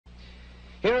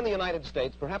Here in the United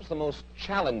States, perhaps the most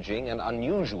challenging and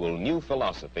unusual new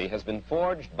philosophy has been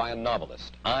forged by a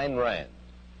novelist, Aynd Rand.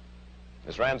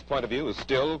 Miss Rand's point of view is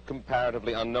still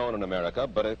comparatively unknown in America,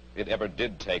 but if it ever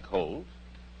did take hold,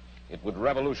 it would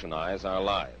revolutionize our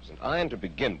lives. And Aynd, to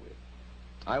begin with,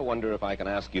 I wonder if I can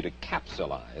ask you to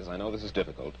capsulize, I know this is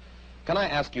difficult, can I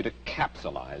ask you to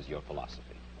capsulize your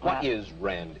philosophy? What is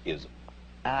Randism?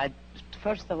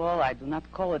 First of all, I do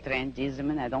not call it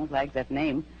Randism, and I don't like that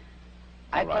name.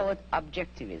 I call it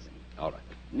objectivism. All right.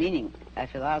 Meaning a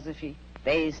philosophy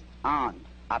based on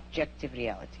objective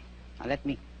reality. Now let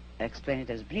me explain it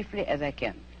as briefly as I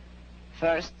can.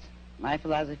 First, my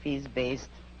philosophy is based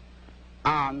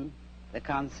on the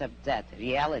concept that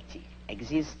reality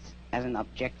exists as an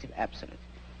objective absolute.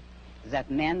 That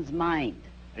man's mind,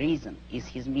 reason, is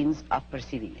his means of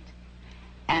perceiving it.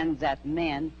 And that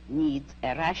man needs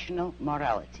a rational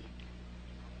morality.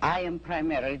 I am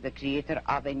primarily the creator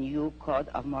of a new code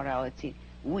of morality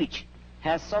which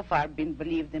has so far been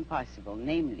believed impossible,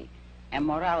 namely a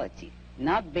morality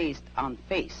not based on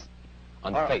faith.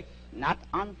 On faith? Not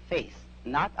on faith,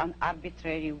 not on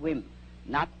arbitrary whim,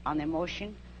 not on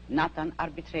emotion, not on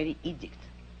arbitrary edict,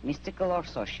 mystical or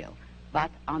social, but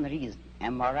on reason.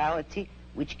 A morality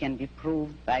which can be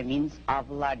proved by means of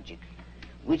logic,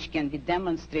 which can be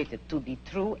demonstrated to be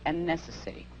true and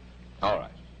necessary. All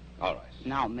right. All right.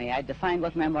 Now, may I define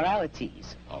what my morality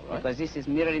is? All right. Because this is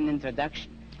merely an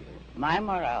introduction. My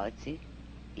morality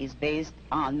is based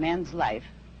on man's life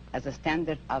as a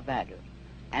standard of value.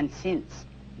 And since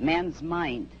man's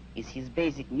mind is his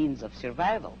basic means of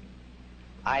survival,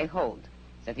 I hold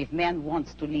that if man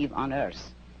wants to live on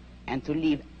earth and to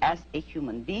live as a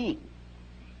human being,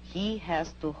 he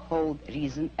has to hold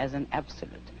reason as an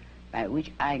absolute, by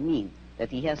which I mean that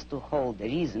he has to hold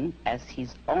reason as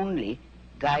his only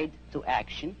guide to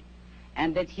action,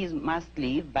 and that he must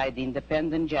live by the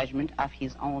independent judgment of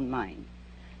his own mind,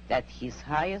 that his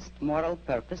highest moral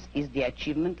purpose is the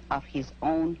achievement of his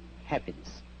own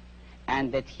happiness,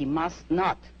 and that he must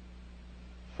not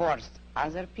force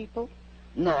other people,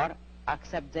 nor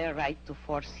accept their right to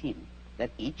force him, that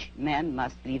each man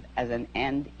must live as an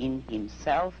end in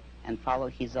himself and follow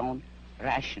his own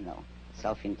rational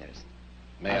self-interest.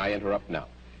 May I interrupt now?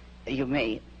 You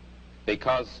may.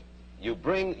 Because you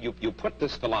put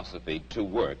this philosophy to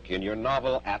work in your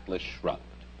novel Atlas Shrugged.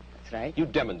 That's right. You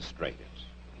demonstrate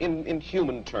it in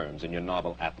human terms in your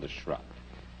novel Atlas Shrugged.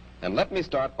 And let me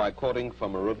start by quoting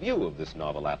from a review of this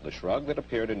novel Atlas Shrugged that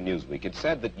appeared in Newsweek. It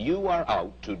said that you are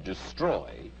out to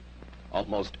destroy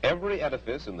almost every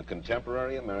edifice in the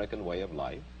contemporary American way of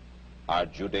life, our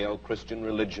Judeo-Christian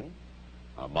religion,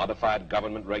 our modified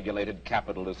government-regulated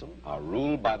capitalism, our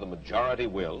rule by the majority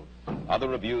will. Other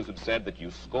reviews have said that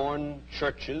you scorn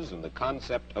churches and the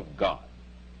concept of God.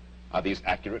 Are these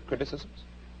accurate criticisms?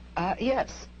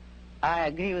 Yes. I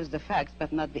agree with the facts,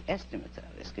 but not the estimate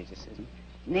of this criticism.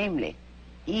 Namely,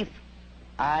 if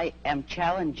I am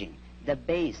challenging the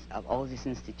base of all these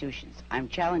institutions, I'm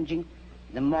challenging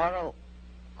the moral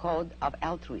code of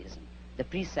altruism, the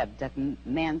precept that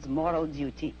man's moral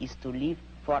duty is to live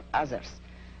for others,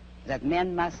 that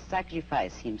man must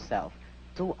sacrifice himself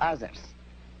to others,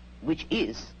 which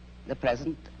is the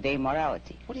present-day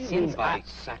morality. What do you mean by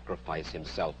sacrifice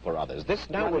himself for others?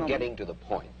 Now we're getting to the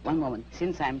point. One moment.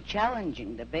 Since I'm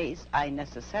challenging the base, I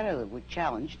necessarily would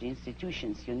challenge the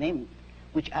institutions you named,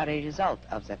 which are a result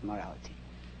of that morality.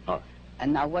 All right.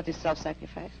 And now what is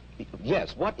self-sacrifice?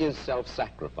 Yes, what is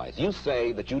self-sacrifice? You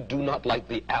say that you do not like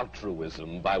the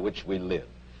altruism by which we live.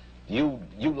 You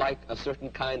like a certain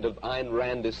kind of Ayn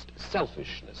Randist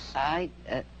selfishness. I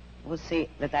would say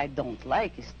that I don't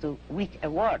like is too weak a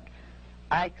word.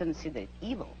 I consider it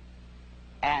evil.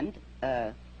 And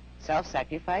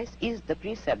self-sacrifice is the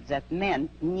precept that man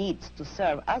needs to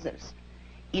serve others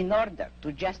in order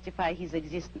to justify his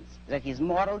existence, that his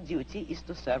moral duty is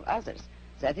to serve others.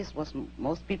 That is what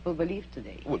most people believe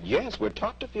today. Well, yes, we're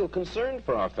taught to feel concerned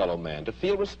for our fellow man, to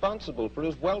feel responsible for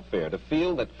his welfare, to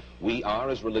feel that we are,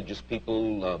 as religious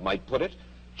people might put it,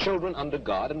 children under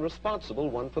God and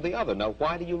responsible one for the other. Now,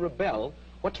 why do you rebel?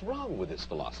 What's wrong with this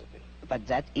philosophy? But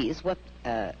that is what,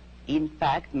 in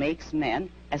fact, makes man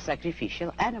a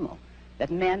sacrificial animal. That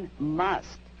man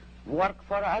must work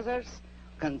for others,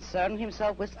 concern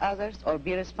himself with others, or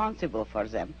be responsible for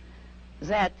them.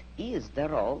 That is the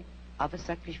role of a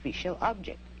sacrificial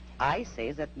object. I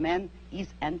say that man is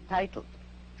entitled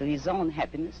to his own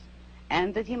happiness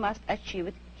and that he must achieve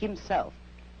it himself,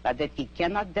 but that he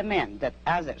cannot demand that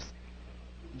others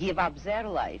give up their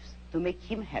lives to make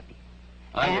him happy.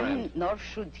 And nor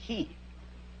should he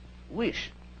wish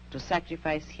to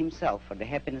sacrifice himself for the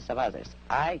happiness of others.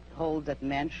 I hold that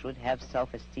man should have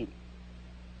self-esteem.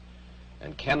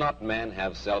 And cannot man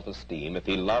have self-esteem if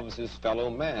he loves his fellow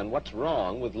man? What's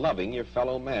wrong with loving your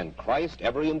fellow man? Christ,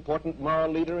 every important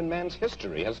moral leader in man's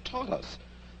history, has taught us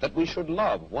that we should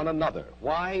love one another.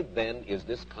 Why, then, is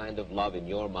this kind of love, in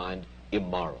your mind,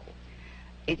 immoral?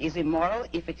 It is immoral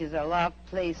if it is a love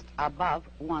placed above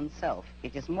oneself.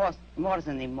 It is more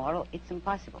than immoral, it's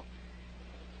impossible.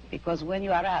 Because when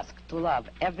you are asked to love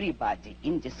everybody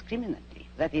indiscriminately,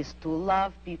 that is, to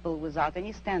love people without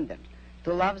any standard,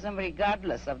 to love them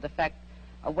regardless of the fact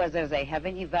of whether they have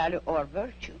any value or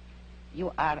virtue,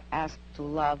 you are asked to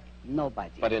love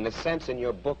nobody. But in a sense, in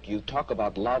your book, you talk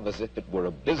about love as if it were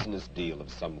a business deal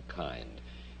of some kind.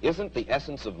 Isn't the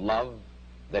essence of love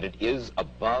that it is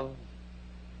above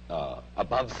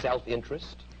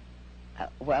self-interest?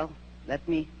 Well, let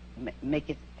me make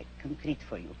it concrete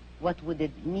for you. What would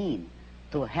it mean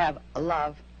to have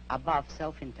love above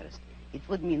self-interest? It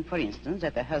would mean, for instance,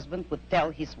 that a husband would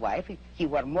tell his wife, if he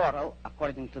were moral,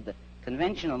 according to the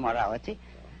conventional morality,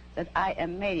 that I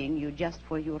am marrying you just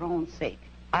for your own sake.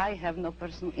 I have no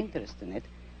personal interest in it,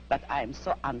 but I am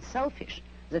so unselfish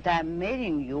that I am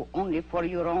marrying you only for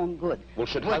your own good. Well,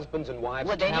 should husbands and wives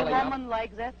would tally any woman up?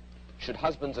 like that? Should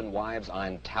husbands and wives,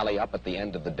 tally up at the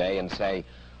end of the day and say,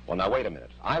 well, now, wait a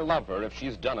minute. I love her if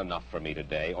she's done enough for me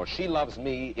today, or she loves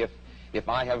me if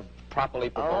I have properly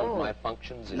performed my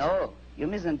functions? No, you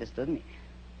misunderstood me.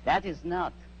 That is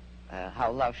not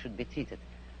how love should be treated.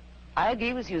 I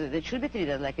agree with you that it should be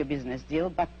treated like a business deal,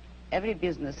 but every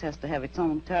business has to have its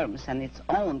own terms and its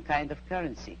own kind of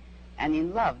currency. And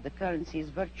in love, the currency is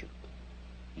virtue.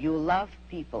 You love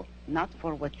people not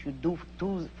for what you do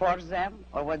for them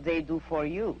or what they do for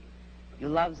you. You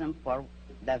love them for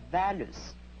the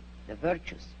values, the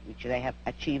virtues which they have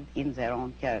achieved in their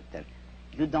own character.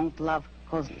 You don't love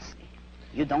causelessly.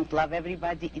 You don't love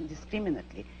everybody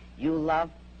indiscriminately. You love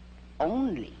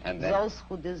only those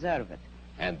who deserve it.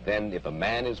 And then if a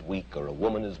man is weak or a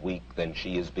woman is weak, then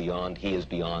he is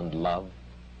beyond love?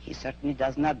 He certainly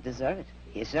does not deserve it.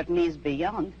 He certainly is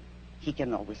beyond. He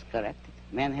can always correct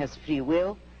it. Man has free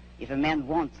will. If a man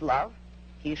wants love,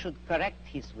 he should correct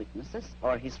his weaknesses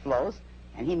or his flaws,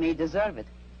 and he may deserve it.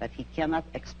 But he cannot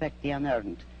expect the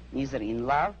unearned, neither in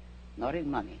love nor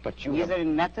in money, neither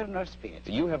in matter nor spirit.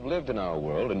 You have lived in our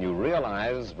world, and you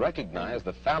recognize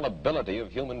the fallibility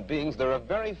of human beings. There are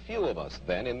very few of us,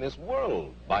 then, in this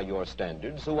world, by your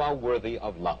standards, who are worthy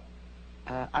of love.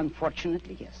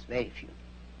 Unfortunately, yes, very few.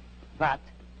 But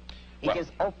it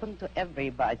is open to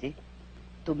everybody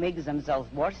to make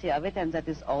themselves worthy of it, and that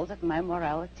is all that my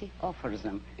morality offers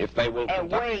them. If they will a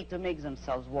way to make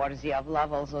themselves worthy of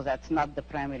love, although that's not the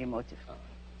primary motive.